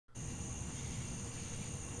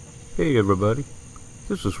Hey everybody,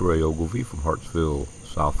 this is Ray Ogilvy from Hartsville,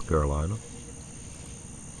 South Carolina.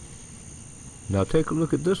 Now take a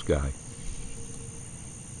look at this guy.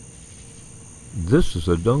 This is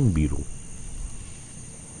a dung beetle.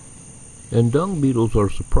 And dung beetles are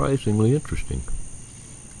surprisingly interesting.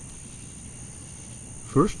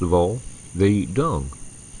 First of all, they eat dung,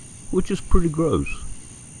 which is pretty gross,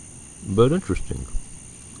 but interesting.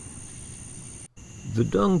 The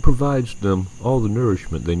dung provides them all the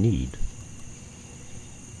nourishment they need,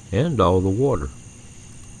 and all the water.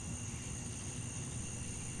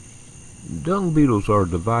 Dung beetles are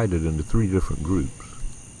divided into 3 different groups,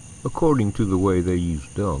 according to the way they use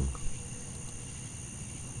dung.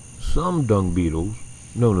 Some dung beetles,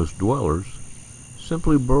 known as dwellers,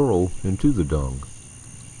 simply burrow into the dung.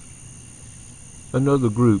 Another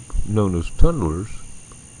group, known as tunnelers,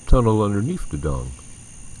 tunnel underneath the dung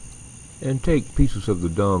and take pieces of the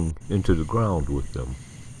dung into the ground with them.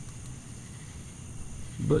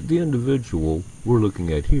 But the individual we're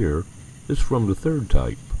looking at here is from the 3rd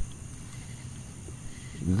type.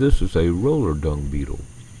 This is a roller dung beetle.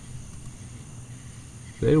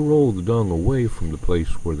 They roll the dung away from the place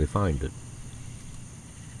where they find it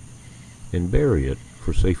and bury it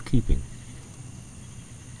for safekeeping.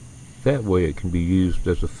 That way it can be used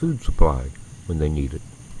as a food supply when they need it.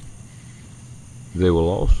 They will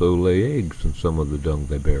also lay eggs in some of the dung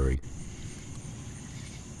they bury,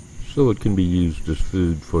 so it can be used as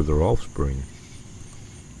food for their offspring.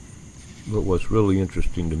 But what's really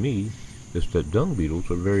interesting to me is that dung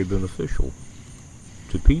beetles are very beneficial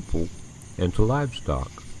to people and to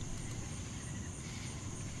livestock.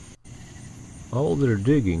 All their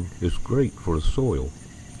digging is great for the soil.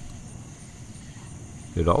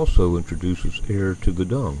 It also introduces air to the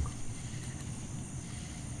dung,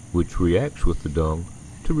 which reacts with the dung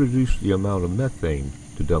to reduce the amount of methane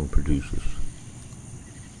the dung produces,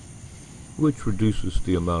 which reduces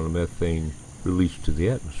the amount of methane released to the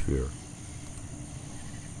atmosphere.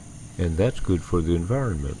 And that's good for the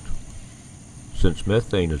environment, since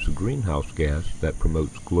methane is a greenhouse gas that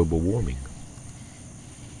promotes global warming.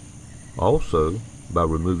 Also, by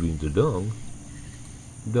removing the dung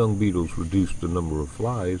beetles reduce the number of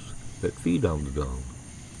flies that feed on the dung.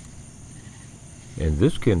 And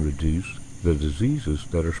this can reduce the diseases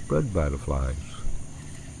that are spread by the flies.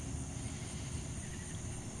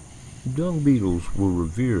 Dung beetles were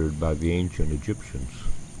revered by the ancient Egyptians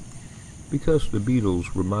because the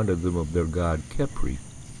beetles reminded them of their god Khepri,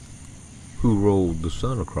 who rolled the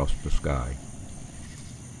sun across the sky.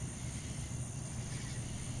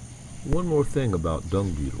 One more thing about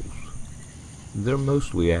dung beetles. They're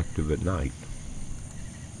mostly active at night,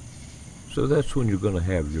 so that's when you're going to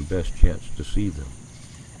have your best chance to see them.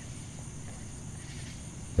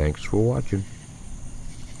 Thanks for watching.